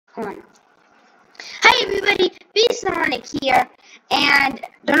Hold on. Hi everybody, Sonic here, and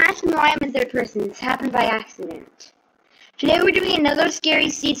don't ask me why I'm in third person. This happened by accident. Today we're doing another Scary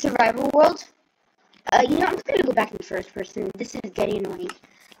Seed Survival World. I'm just gonna go back in first person. This is getting annoying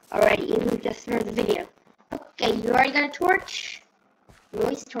already, even if just for the video. Okay, you already got a torch?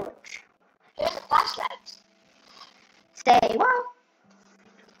 Noise torch. Here's a flashlight. Say what?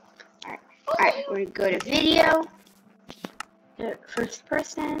 Alright, we're gonna go to video. First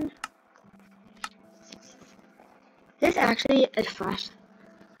person. This actually is flash.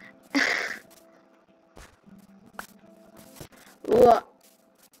 What?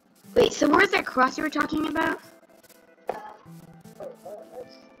 Wait, so where's that cross you were talking about?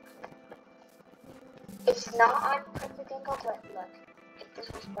 It's not on perfect angle, but look, if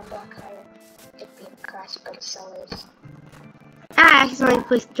this was one block higher, it'd be a cross, but it still is. I accidentally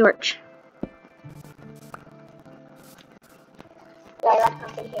placed torch. Yeah, I left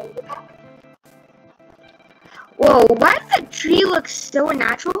something here in the back. Whoa, why does that tree look so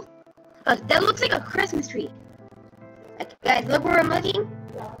unnatural? That looks like a Christmas tree. Like, guys, look where I'm looking.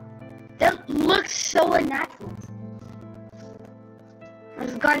 That looks so unnatural.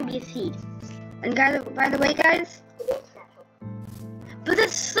 There's gotta be a seed. And guys, by the way, guys, It is natural. but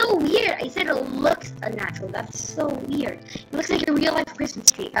that's so weird. I said it looks unnatural. That's so weird. It looks like a real life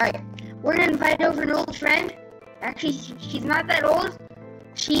Christmas tree. Alright, we're gonna invite over an old friend. Actually, she's not that old.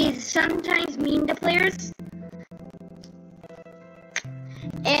 She's sometimes mean to players.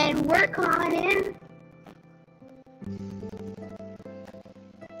 And we're calling in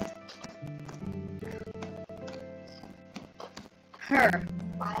her.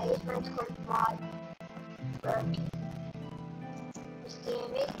 Why is my torch mod working? Just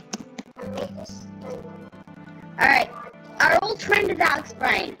damn it. I made this thing. Alright, our old friend is Alex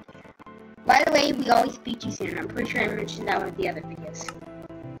Bryan. By the way, we always speak too soon. I'm pretty sure I mentioned that in one of the other videos.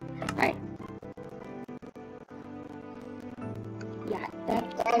 Alright. Yeah,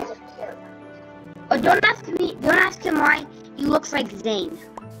 That is a cute. oh, don't ask him why he looks like Zane.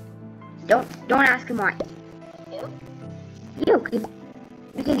 Don't ask him why.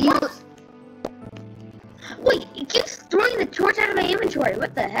 Because you look... Wait, it keeps throwing the torch out of my inventory.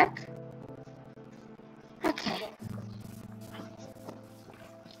 What the heck? Okay.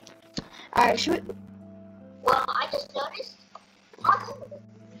 Alright, should we... Well, I just noticed.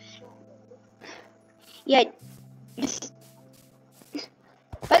 Yeah, just...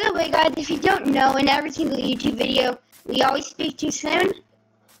 By the way, guys, if you don't know, in every single YouTube video, we always speak too soon.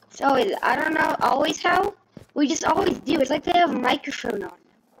 So, I don't know always how. We just always do. It's like they have a microphone on.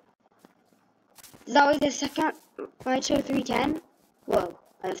 There's always a second Show 310. Whoa,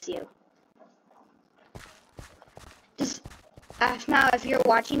 that's you. Just ask now if you're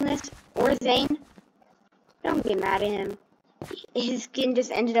watching this, or Zane. Don't get mad at him. His skin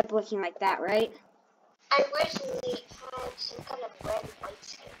just ended up looking like that, right? I wish we had some kind of red white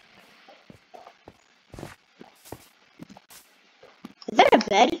skin. Is that a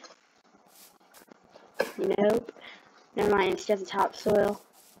bed? Nope. Never mind, it's just topsoil.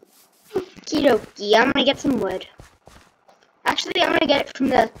 Okie dokie, I'm gonna get some wood. Actually, I'm gonna get it from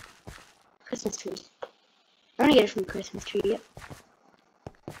the Christmas tree. I'm gonna get it from the Christmas tree, yep.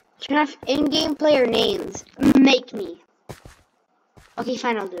 Turn off in-game player names. Make me. Okay,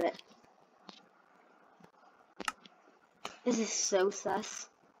 fine, I'll do it. This is so sus.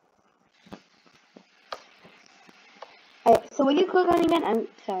 Alright, so when you click on again, I'm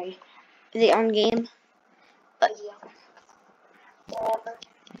sorry. Is it on game?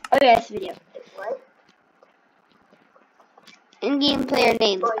 Oh yeah, it's video. What? In-game player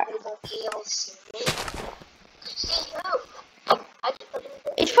names. Or you won't be able to see me. See who? I just put it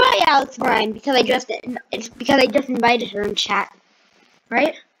in. It's probably Alex Bryan because I just invited her in chat,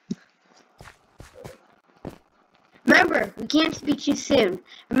 right? Remember, we can't speak too soon.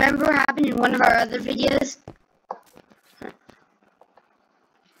 Remember what happened in one of our other videos?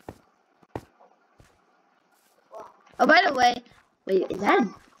 Oh, by the way, wait, is that?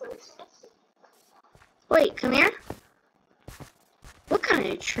 Wait, come here. What kind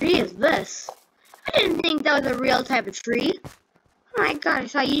of tree is this? I didn't think that was a real type of tree. Oh my god, I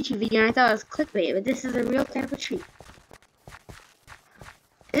saw a YouTube video and I thought it was clickbait, but this is a real type of tree.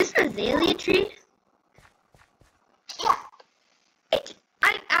 Is this an azalea tree? Yeah.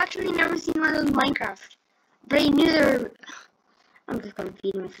 I've actually never seen one of those in Minecraft, but I knew they were... I'm just gonna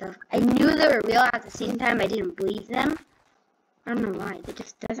feed myself. I knew they were real at the same time I didn't believe them. I don't know why, it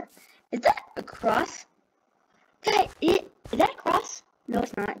just doesn't... Is that a cross? Guys, is that a cross? No,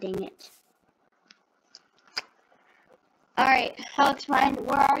 it's not, dang it. Alright, Alex Bryan,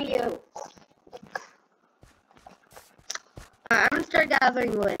 where are you? I'm gonna start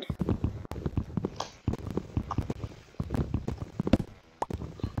gathering wood.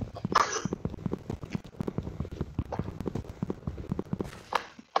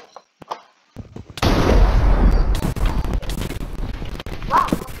 Wow,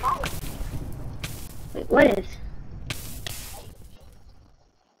 that's fire. Wait, what is?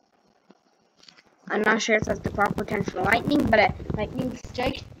 I'm not sure if that's the proper term for lightning, but a lightning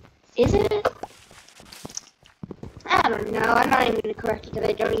strike, isn't it? I don't know. I'm not even gonna correct it because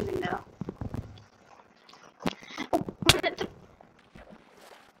I don't even know.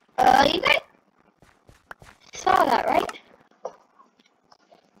 You guys saw that, right?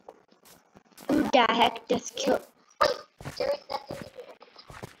 Who the heck just killed? Wait, there is nothing to do.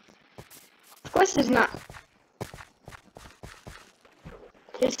 Of course, there's not.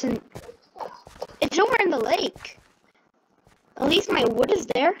 There's an. It's over in the lake. At least my wood is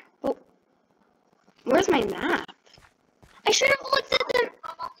there. But where's my map? I should have looked at the.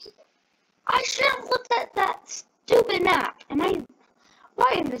 I should have looked at that stupid map. And I.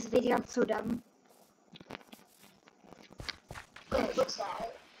 Why in this video I'm so dumb? Wait, what's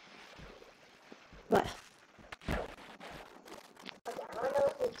that? What? Okay, I don't know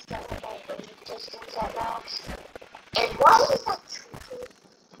if it's that okay, distance at max. And why is that tree?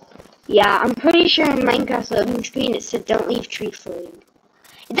 Yeah, I'm pretty sure in Minecraft loading screen it said don't leave tree floating.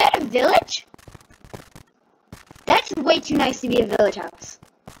 Is that a village? That's way too nice to be a village house.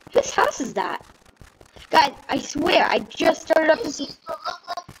 Whose house is that? Guys, I swear, I just started up this.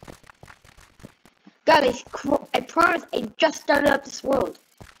 Guys, I promise I just started up this world.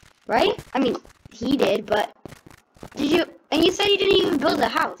 Right? I mean, he did, but did you? And you said you didn't even build a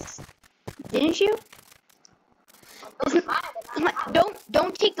house, didn't you?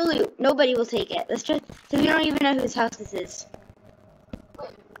 Don't take the loot. Nobody will take it. Let's just because we don't even know whose house this is.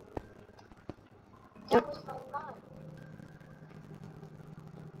 That was my mom.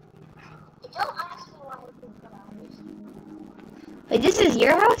 Don't ask me why I think that house. Wait, this is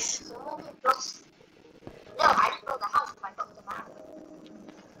your house? Someone built. No, I didn't build a house, but I built the map.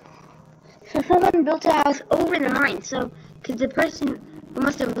 So someone built a house over the mine. So, because the person who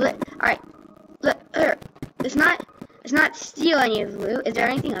must have lit. All right, look. It's not steal any of the loot. Is there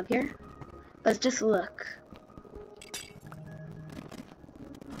anything up here? Let's just look.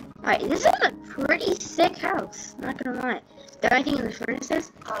 Alright, this is a pretty sick house. Not gonna lie. Is there anything in the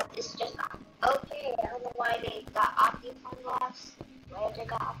furnaces? It's just okay. I don't know why they got Optifine glass. Why they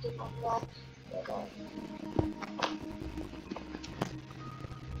got Optifine glass? Okay.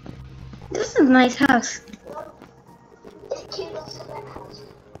 This is a nice house. It's cute little cement house.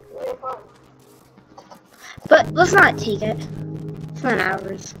 Really fun. But let's not take it. It's not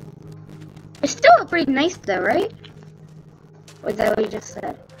ours. It's still pretty nice though, right? Or is that what you just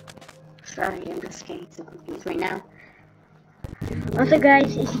said? Sorry, I'm just getting so confused right now. Also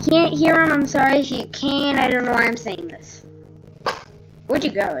guys, if you can't hear him, I'm sorry. If you can, I don't know why I'm saying this. Where'd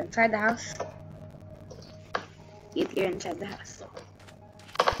you go? Inside the house? If you're inside the house.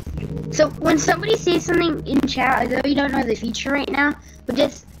 So when somebody says something in chat, although you don't know the feature right now, but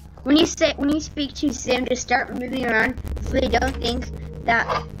just when you speak to Sim, just start moving around so they don't think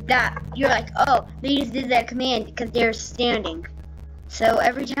that you're like, oh, they just did that command because they're standing. So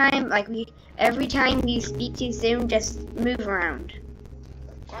every time you speak to Sim, just move around.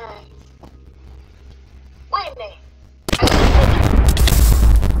 Wait a minute.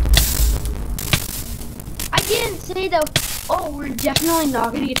 I didn't say though, oh, we're definitely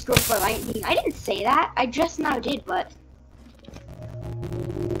not gonna get struck by lightning. I didn't say that. I just now did, but.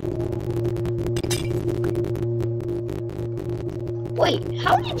 Wait,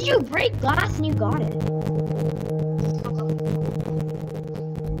 how did you break glass and you got it?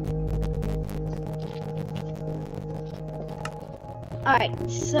 Alright,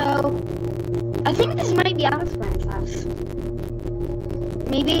 so I think this might be Alice Friend's house.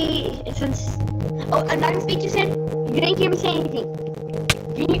 Maybe it's in. Oh, I'm not gonna speak to Sam. You didn't hear me say anything.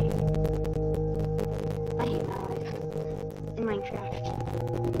 Did you? I hate my life in Minecraft.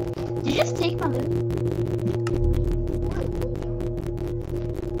 Did you just take my loot?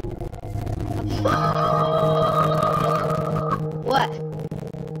 What?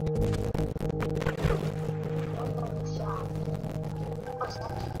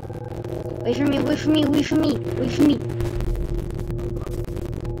 Wait for me, wait for me, wait for me, wait for me.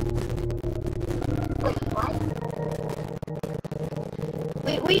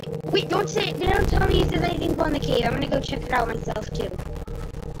 Wait, don't tell me if there's anything in the cave. I'm gonna go check it out myself too.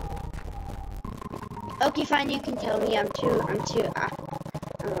 Okay, fine, you can tell me. I'm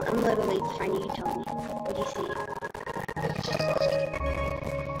literally fine, you can tell me. What do you see?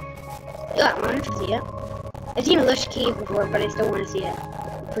 Yeah, I want to see it. I've seen a lush cave before, but I still want to see it.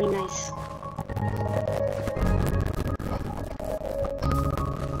 Pretty nice.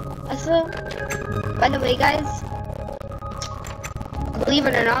 Also, by the way, guys, believe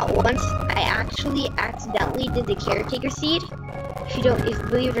it or not, once I actually accidentally did the caretaker seed. If you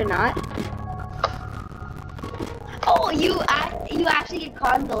believe it or not. Oh, you actually get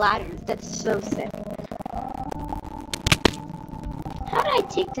caught in the ladders. That's so sick. How did I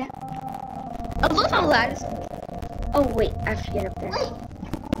take that? Oh, those are ladders. Oh wait, I have to get up there.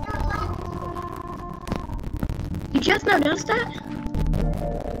 You just now noticed that?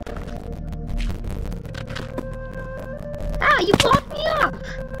 Ah, you blocked me off.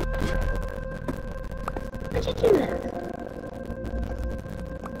 How'd you do that?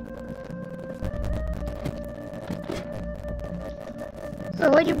 So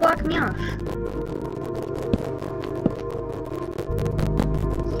why'd you block me off?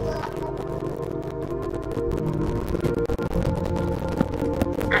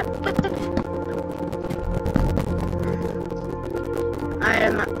 Ah, what the?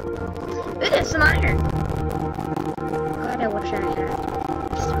 Ooh, there's some iron. God, I wish I had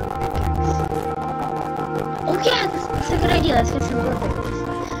some pickaxe. Oh yeah, that's a good idea. Let's get some more things.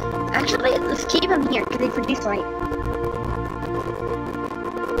 Actually, let's keep them here because they produce light.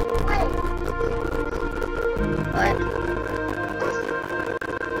 What?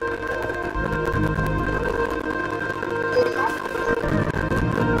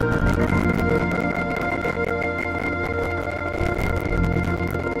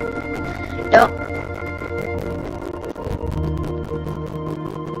 No.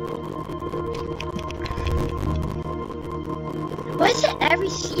 Why is it every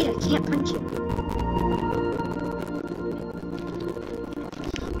seed I can't punch you?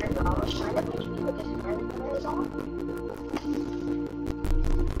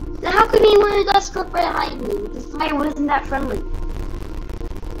 Then how come he only got struck by lightning? The fire wasn't that friendly.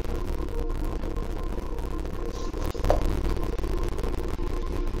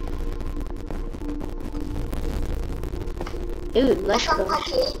 Ooh, let's go. What's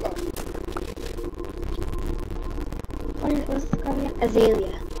it called again?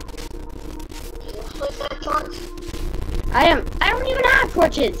 Azalea. I don't even have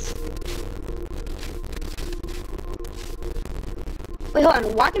torches. Wait, hold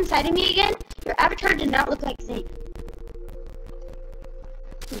on. Walk inside of me again. Your avatar did not look like Zane.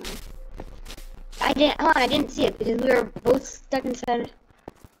 I didn't see it because we were both stuck inside.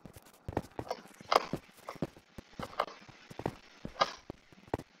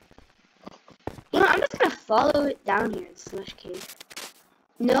 You know, I'm just gonna follow it down here in Slush Cave.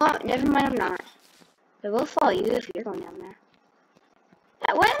 No, never mind, I'm not. I will follow you if you're going down there.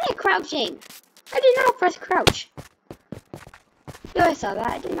 Why am I crouching? I did not press crouch. Yo, I saw that.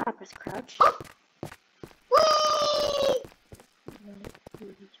 I did not press crouch.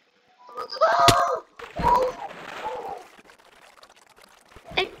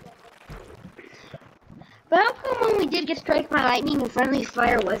 But how come when we did get struck by lightning and friendly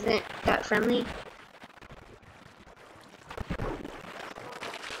fire wasn't that friendly?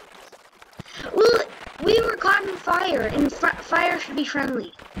 Well, we were caught in fire, and fire should be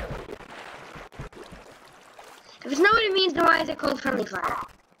friendly. If it's not what it means, then why is it called friendly fire?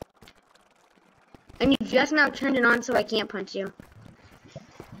 And you just now turned it on so I can't punch you.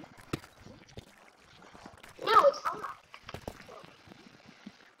 No, it's not.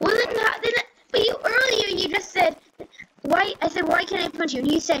 Well, but earlier you just said, why? I said, why can't I punch you?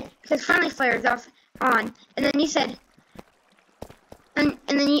 And you said, because friendly fire is on. And then you said, and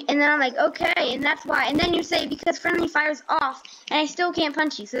then I'm like, okay, and that's why. And then you say, because friendly fire is off, and I still can't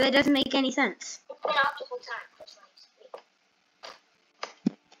punch you, so that doesn't make any sense. It's been off the whole time.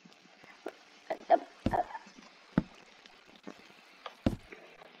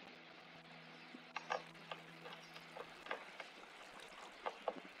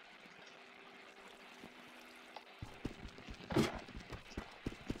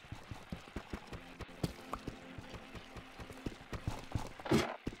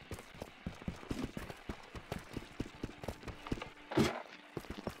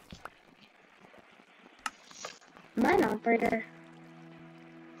 Mine operator.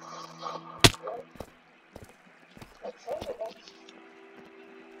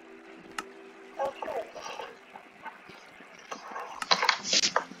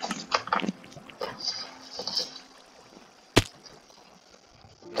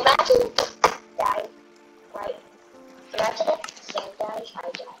 Imagine die, right? Imagine if Sam dies, I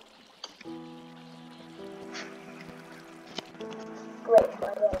die. Great,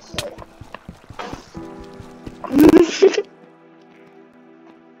 why did I say that?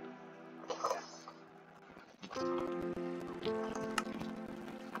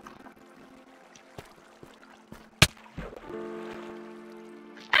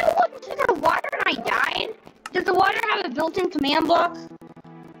 took out water and I died? Does the water have a built-in command block?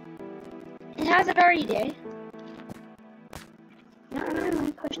 It has it already did. No,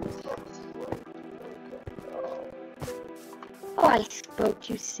 my questions. Oh, I spoke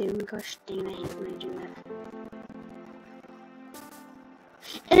too soon. Gosh dang, I hate when I do that.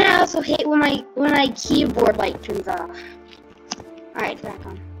 And I also hate when my keyboard light turns off. Alright, it's back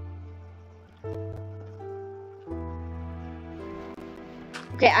on.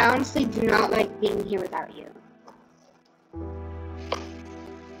 Okay, I honestly do not like being here without you.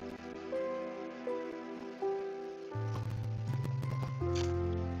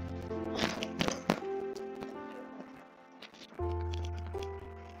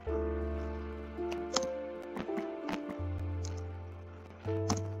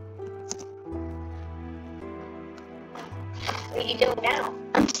 What are you doing now?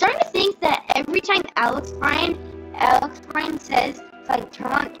 I'm starting to think that every time Alex Prime says to like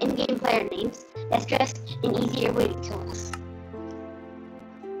turn on in-game player names, that's just an easier way to kill us.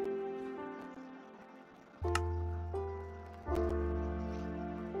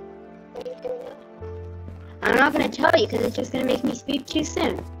 What are you doing now? I'm not going to tell you because it's just going to make me speak too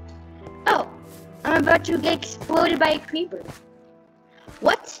soon. Oh, I'm about to get exploded by a creeper.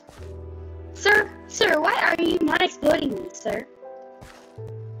 What? Sir, why are you not exploding me, sir?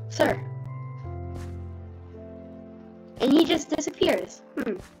 Sir. And he just disappears.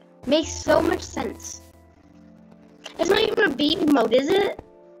 Makes so much sense. It's not even a baby mode, is it?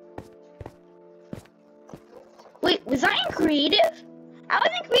 Wait, was I in creative? I was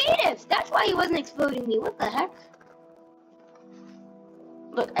in creative! That's why he wasn't exploding me. What the heck?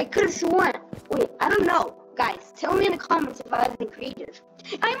 Look, I could have sworn. Wait, I don't know. Guys, tell me in the comments if I was in creative.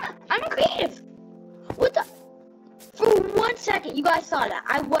 I'm in creative! What the? For 1 second, you guys saw that.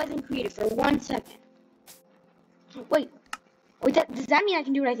 I was in creative for 1 second. Wait, does that mean I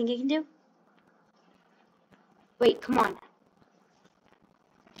can do what I think I can do? Wait, come on.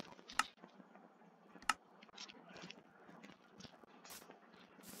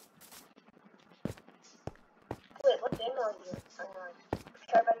 Wait, what game are you on?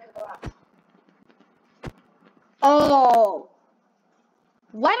 Try breaking blocks. Oh.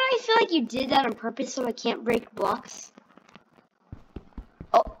 Why do I feel like you did that on purpose so I can't break blocks?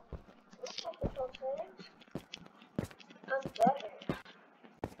 Oh. I'm better.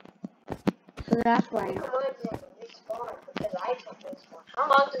 So that's why. How long does it respawn? Because I took respawn. How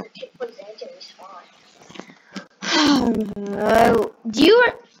long does it take for Zen to respawn? Do you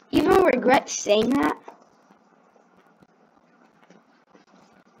even regret saying that?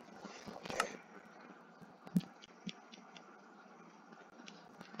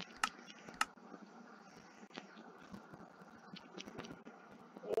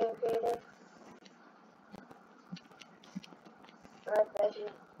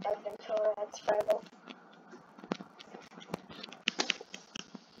 Adventure at Survival.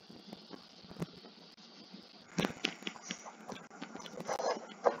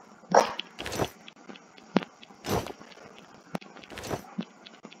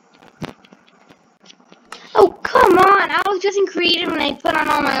 Oh, come on! I was just in creative when I put on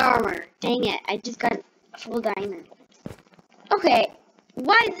all my armor. Dang it, I just got a full diamond. Okay,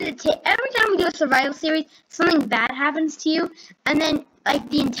 why does it take... Every time we do a survival series, something bad happens to you, and then, like,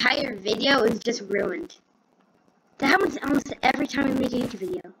 the entire video is just ruined. That happens almost every time we make a YouTube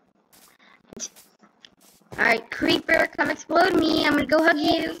video. Alright, creeper, come explode me. I'm gonna go hug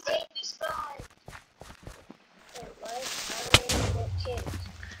you.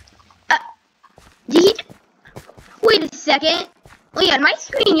 Did he... Wait a second. Oh yeah, my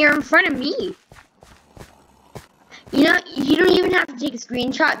screen, you're in front of me. You know, you don't even have to take a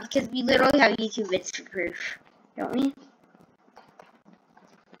screenshot because we literally have YouTube vids for proof, don't we?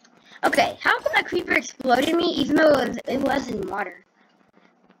 Okay, how come that creeper exploded me even though it was in water?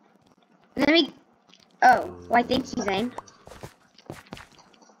 Let me... Oh, why thank you, Zane.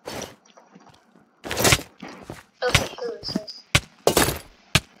 Okay, who is this?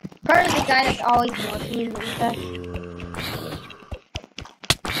 Part of the guy that's always watching and stuff.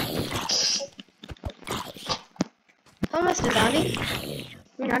 Almost a zombie?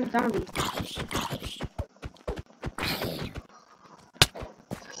 You're not a zombie.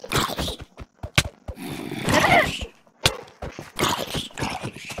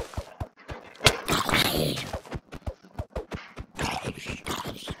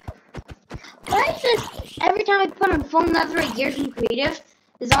 Why is this every time I put on full netherite gears in creative,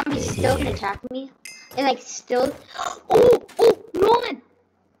 the zombies still can attack me? And like still... Oh, Nolan!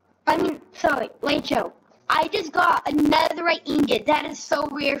 I mean, sorry, Late Show. I just got a netherite ingot. That is so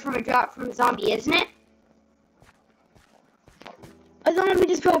rare from a drop from a zombie, isn't it? A zombie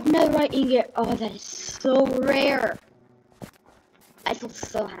just dropped netherite ingot. Oh, that is so rare. I feel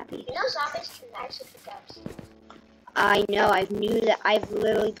so happy. You know zombies can actually pick up. I know. I knew that. I've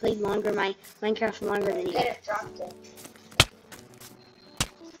literally played my Minecraft longer than you. Could have dropped it.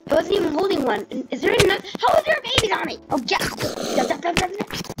 I wasn't even holding one. Is there another? How is there a baby zombie? Oh, get out!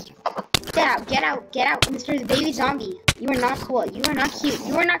 Get out! Get out! Get out, Mr. Baby Zombie. You are not cool. You are not cute.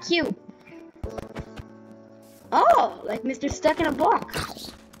 You are not cute. Oh, like Mr. Stuck in a Block.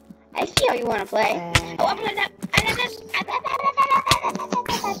 I see how you want to play. Oh,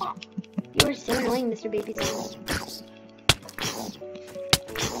 you are so annoying, Mr. Baby Zombie.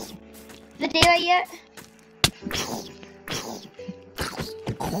 Is it daylight yet?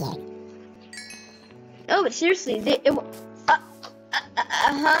 Oh, but seriously,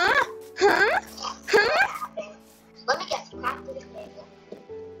 Huh? Let me guess. Craft this table.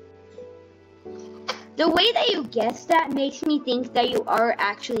 The way that you guessed that makes me think that you are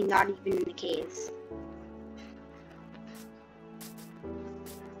actually not even in the caves.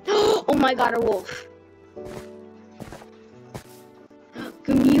 Oh my god, a wolf.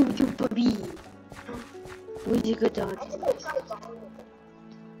 Come here with your puppy. Where's your good dog? I think I tried that one.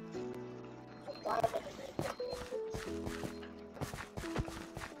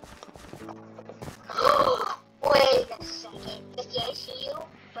 Wait a second. Okay, I see you,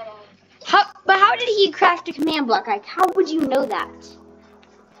 but How did he craft a command block? Like, how would you know that?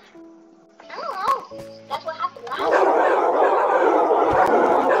 I don't know. That's what happened last time.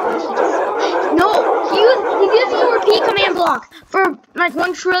 No, he's using a repeat command block for like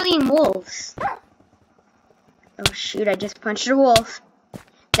 1 trillion wolves. Oh shoot, I just punched a wolf.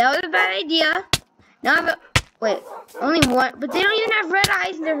 That was a bad idea. Now I have wait, only one, but they don't even have red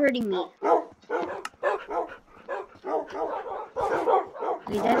eyes and they're hurting me.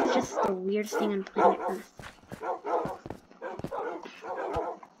 Wait, that is just the weirdest thing on planet Earth.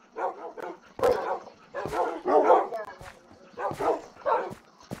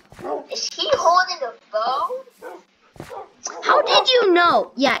 Is he holding a bow? How did you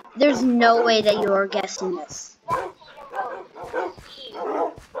know? Yeah, there's no way that you're guessing this.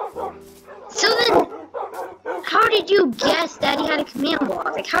 So then, how did you guess that he had a command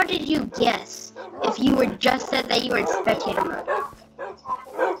block? Like, how did you guess if you were just said that you were in spectator mode?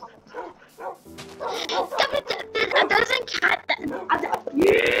 That doesn't cat.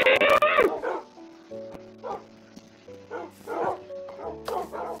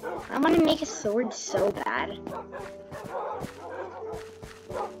 I want to make a sword so bad.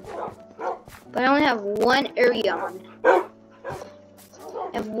 But I only have one Irion. I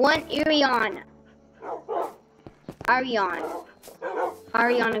have one Irion. Ariana.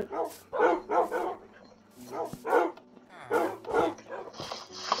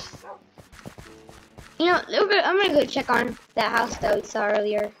 You know, I'm gonna go check on that house that we saw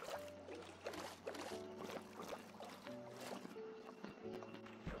earlier.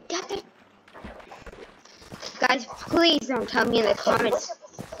 Guys, please don't tell me in the comments.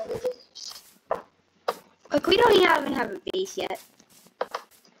 Like, we don't even have a base yet.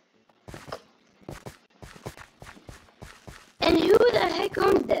 And who the heck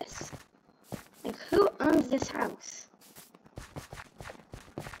owns this? Like, who owns this house?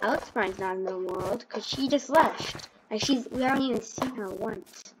 Alex Brine's not in the world because she just left. Like, we haven't even seen her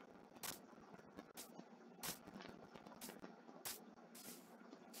once.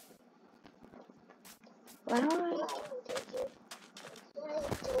 Why don't I?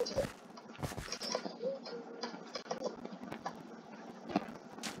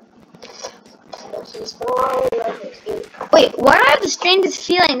 Wait, why do I have the strangest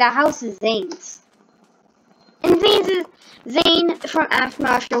feeling that house is Zane's? And Zane from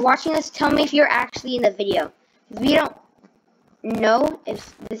Aftermath, if you're watching this, tell me if you're actually in the video. We don't know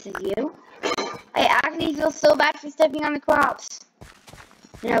if this is you. I actually feel so bad for stepping on the crops.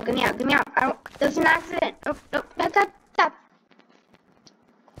 No, get me out, get me out. That was an accident. Oh, no, stop.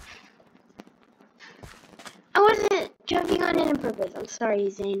 I wasn't jumping on it on purpose. I'm sorry,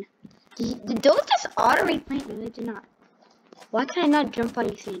 Zane. Did those just auto-replant? No, they did not. Why can I not jump on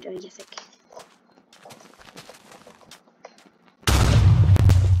you, Zane? Oh, yes, I can.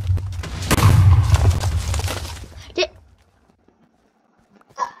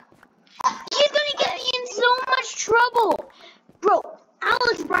 He's gonna get me in so much trouble! Bro,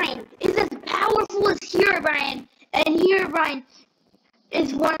 Alex Brine is as powerful as Herobrine, and Herobrine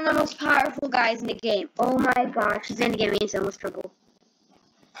is one of the most powerful guys in the game. Oh my gosh, he's gonna get me in so much trouble.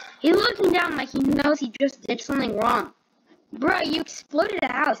 He's looking down like he knows he just did something wrong. Bro, you exploded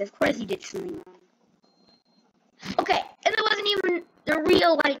a house. Of course he did something wrong. Okay, and it wasn't even the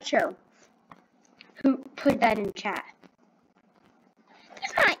real Light Show who put that in chat.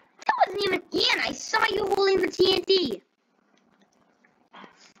 wasn't even in. I saw you holding the TNT.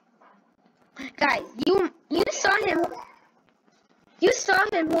 Guys, you saw him. You saw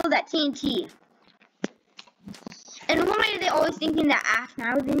him hold that TNT. And why are they always thinking that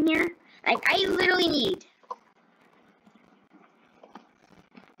Afna was in here? Like, I literally need.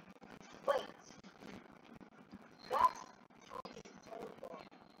 Wait. That's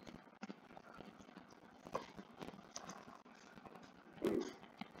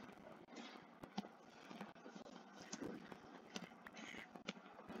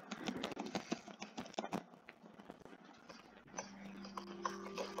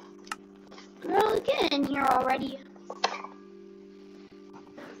Well, get in here already.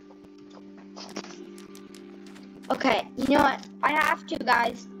 Okay, you know what? I have to,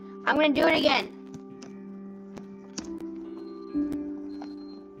 guys. I'm gonna do it again.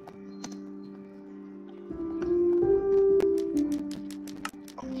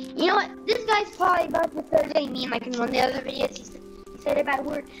 You know what? This guy's probably about to start getting me like in one of the other videos. He said a bad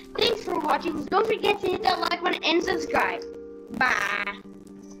word. Thanks for watching. Don't forget to hit that like button and subscribe. Bye.